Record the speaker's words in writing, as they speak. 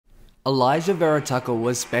Alijah Vera-Tucker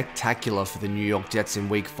was spectacular for the New York Jets in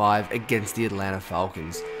Week 5 against the Atlanta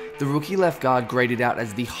Falcons. The rookie left guard graded out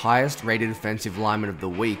as the highest rated offensive lineman of the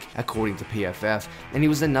week, according to PFF, and he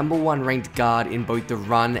was the #1 ranked guard in both the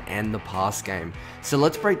run and the pass game. So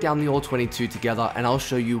let's break down the All-22 together and I'll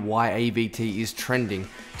show you why AVT is trending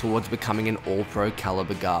towards becoming an All-Pro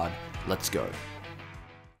caliber guard. Let's go.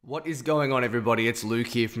 What is going on, everybody? It's Luke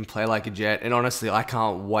here from Play Like a Jet, and honestly I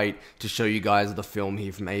can't wait to show you guys the film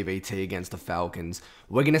here from AVT against the Falcons.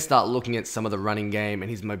 We're going to start looking at some of the running game and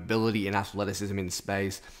his mobility and athleticism in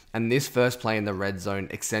space, and this first play in the red zone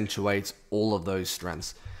accentuates all of those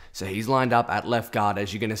strengths. So he's lined up at left guard,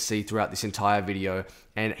 as you're going to see throughout this entire video,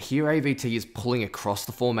 and here AVT is pulling across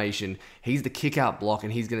the formation. He's the kick out block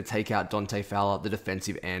and he's going to take out Dante Fowler, the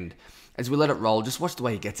defensive end. As we let it roll, just watch the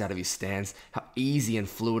way he gets out of his stance, how easy and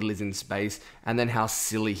fluid it is in space, and then how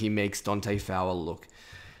silly he makes Dante Fowler look.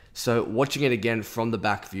 So watching it again from the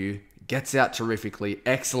back view, gets out terrifically,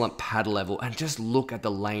 excellent pad level, and just look at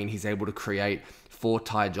the lane he's able to create for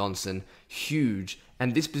Ty Johnson. Huge.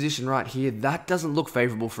 And this position right here, that doesn't look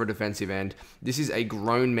favorable for a defensive end. This is a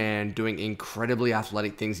grown man doing incredibly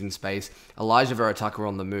athletic things in space. Alijah Vera-Tucker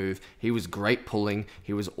on the move. He was great pulling.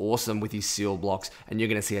 He was awesome with his seal blocks, and you're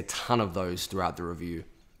going to see a ton of those throughout the review.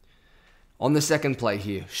 On the second play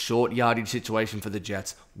here, short yardage situation for the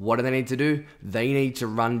Jets. What do they need to do? They need to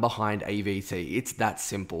run behind AVT. It's that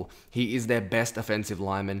simple. He is their best offensive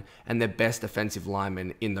lineman and their best offensive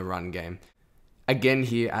lineman in the run game. Again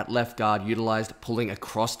here at left guard, utilized pulling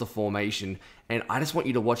across the formation, and I just want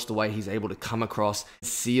you to watch the way he's able to come across,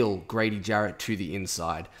 seal Grady Jarrett to the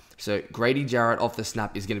inside. So Grady Jarrett off the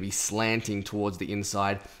snap is going to be slanting towards the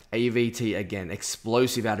inside. AVT again,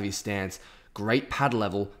 explosive out of his stance. Great pad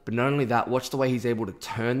level, but not only that, watch the way he's able to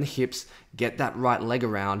turn the hips, get that right leg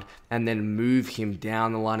around, and then move him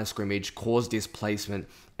down the line of scrimmage, cause displacement,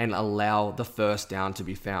 and allow the first down to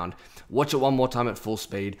be found. Watch it one more time at full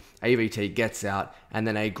speed. AVT gets out, and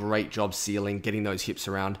then a great job sealing, getting those hips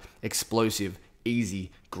around. Explosive,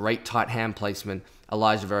 easy, great tight hand placement.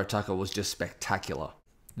 Alijah Vera-Tucker was just spectacular.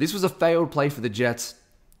 This was a failed play for the Jets,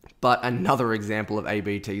 but another example of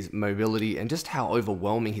AVT's mobility and just how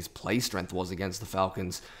overwhelming his play strength was against the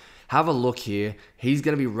Falcons. Have a look here. He's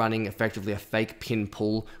going to be running effectively a fake pin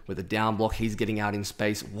pull with a down block. He's getting out in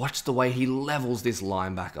space. Watch the way he levels this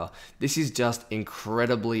linebacker. This is just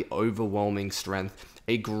incredibly overwhelming strength.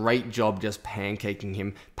 A great job just pancaking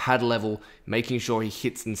him, pad level, making sure he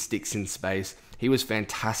hits and sticks in space. He was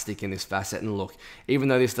fantastic in this facet, and look, even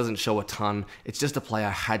though this doesn't show a ton, it's just a play I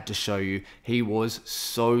had to show you. He was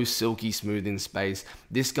so silky smooth in space.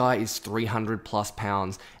 This guy is 300 plus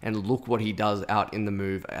pounds, and look what he does out in the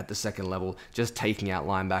move at the second level, just taking out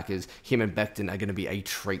linebackers. Him and Becton are going to be a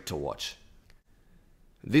treat to watch.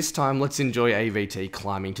 This time, let's enjoy AVT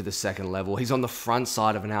climbing to the second level. He's on the front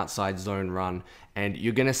side of an outside zone run, and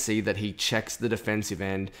you're going to see that he checks the defensive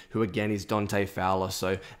end, who again is Dante Fowler.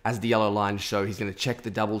 So as the yellow lines show, he's going to check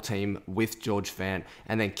the double team with George Fant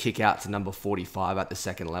and then kick out to number 45 at the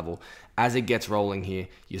second level. As it gets rolling here,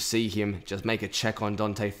 you see him just make a check on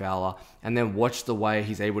Dante Fowler, and then watch the way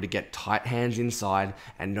he's able to get tight hands inside.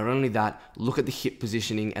 And not only that, look at the hip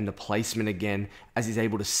positioning and the placement again as he's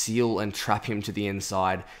able to seal and trap him to the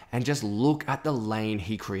inside. And just look at the lane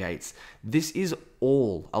he creates. This is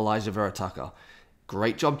all Alijah Vera-Tucker.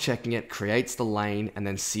 Great job checking it, creates the lane, and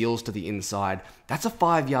then seals to the inside. That's a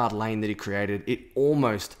 5-yard lane that he created. It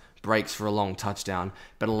almost breaks for a long touchdown,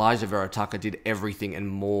 but Alijah Vera-Tucker did everything and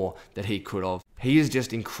more that he could have. He is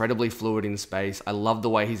just incredibly fluid in space. I love the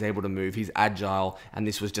way he's able to move. He's agile, and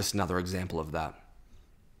this was just another example of that.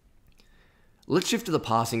 Let's shift to the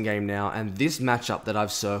passing game now, and this matchup that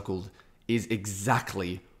I've circled is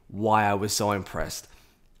exactly why I was so impressed.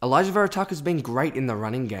 Alijah Vera-Tucker's been great in the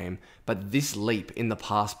running game, but this leap in the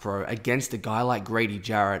pass pro against a guy like Grady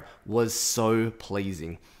Jarrett was so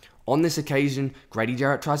pleasing. On this occasion, Grady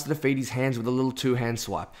Jarrett tries to defeat his hands with a little two-hand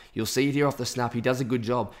swipe. You'll see it here off the snap. He does a good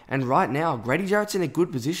job. And right now, Grady Jarrett's in a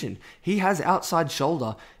good position. He has outside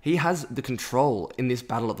shoulder. He has the control in this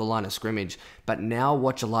battle at the line of scrimmage. But now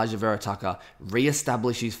watch Alijah Vera-Tucker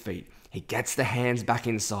re-establish his feet. He gets the hands back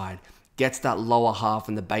inside, gets that lower half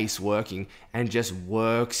and the base working, and just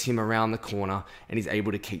works him around the corner, and he's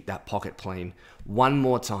able to keep that pocket clean. One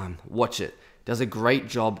more time. Watch it. Does a great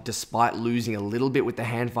job despite losing a little bit with the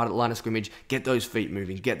hand fight at the line of scrimmage. Get those feet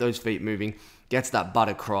moving, gets that butt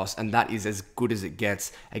across, and that is as good as it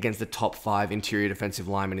gets against the top 5 interior defensive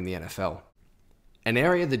linemen in the NFL. An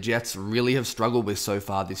area the Jets really have struggled with so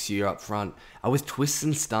far this year up front are with twists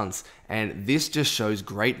and stunts, and this just shows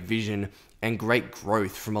great vision and great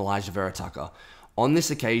growth from Alijah Vera-Tucker. On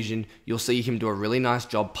this occasion, you'll see him do a really nice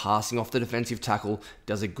job passing off the defensive tackle,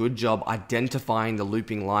 does a good job identifying the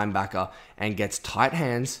looping linebacker, and gets tight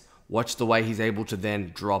hands. Watch the way he's able to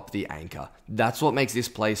then drop the anchor. That's what makes this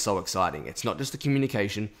play so exciting. It's not just the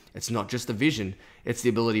communication, it's not just the vision, it's the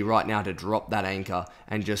ability right now to drop that anchor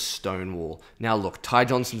and just stonewall. Now look, Ty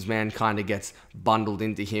Johnson's man kind of gets bundled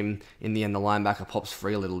into him. In the end, the linebacker pops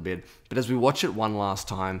free a little bit. But as we watch it one last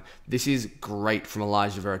time, this is great from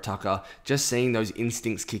Alijah Vera-Tucker. Just seeing those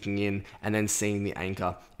instincts kicking in and then seeing the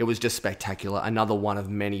anchor. It was just spectacular. Another one of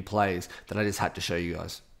many plays that I just had to show you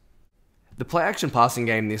guys. The play action passing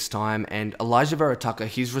game this time, and Alijah Vera-Tucker,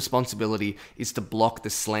 his responsibility is to block the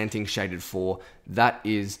slanting shaded 4. That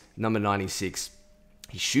is number 96.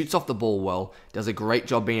 He shoots off the ball well, does a great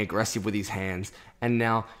job being aggressive with his hands, and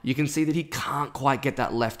now you can see that he can't quite get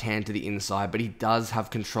that left hand to the inside, but he does have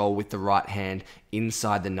control with the right hand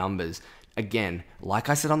inside the numbers. Again, like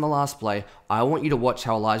I said on the last play, I want you to watch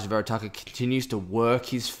how Alijah Vera-Tucker continues to work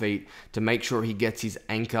his feet to make sure he gets his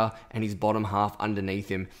anchor and his bottom half underneath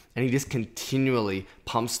him. And he just continually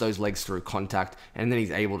pumps those legs through contact, and then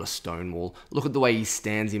he's able to stonewall. Look at the way he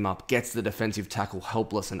stands him up, gets the defensive tackle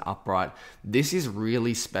helpless and upright. This is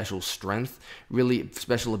really special strength, really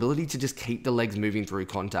special ability to just keep the legs moving through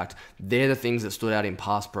contact. They're the things that stood out in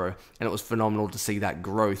pass pro, and it was phenomenal to see that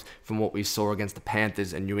growth from what we saw against the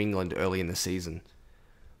Panthers and New England early in the season.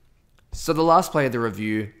 So the last play of the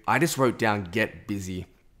review, I just wrote down get busy.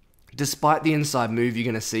 Despite the inside move you're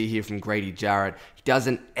going to see here from Grady Jarrett, he does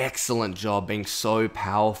an excellent job being so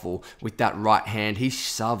powerful with that right hand. He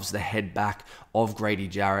shoves the head back of Grady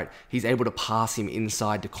Jarrett. He's able to pass him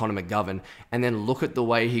inside to Connor McGovern, and then look at the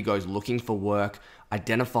way he goes looking for work,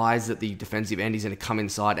 identifies that the defensive end is going to come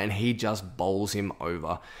inside, and he just bowls him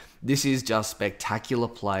over. This is just spectacular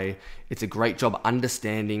play. It's a great job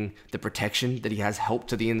understanding the protection that he has helped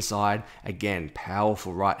to the inside. Again,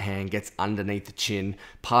 powerful right hand, gets underneath the chin,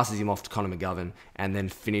 passes him off to Connor McGovern, and then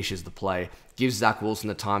finishes the play. Gives Zach Wilson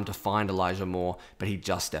the time to find Elijah Moore, but he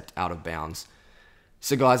just stepped out of bounds.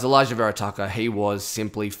 So guys, Alijah Vera-Tucker, he was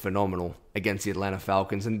simply phenomenal against the Atlanta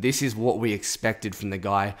Falcons, and this is what we expected from the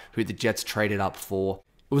guy who the Jets traded up for.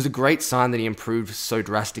 It was a great sign that he improved so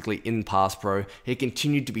drastically in pass pro. He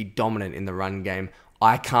continued to be dominant in the run game.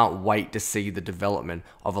 I can't wait to see the development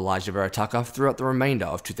of Alijah Vera-Tucker throughout the remainder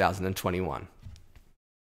of 2021.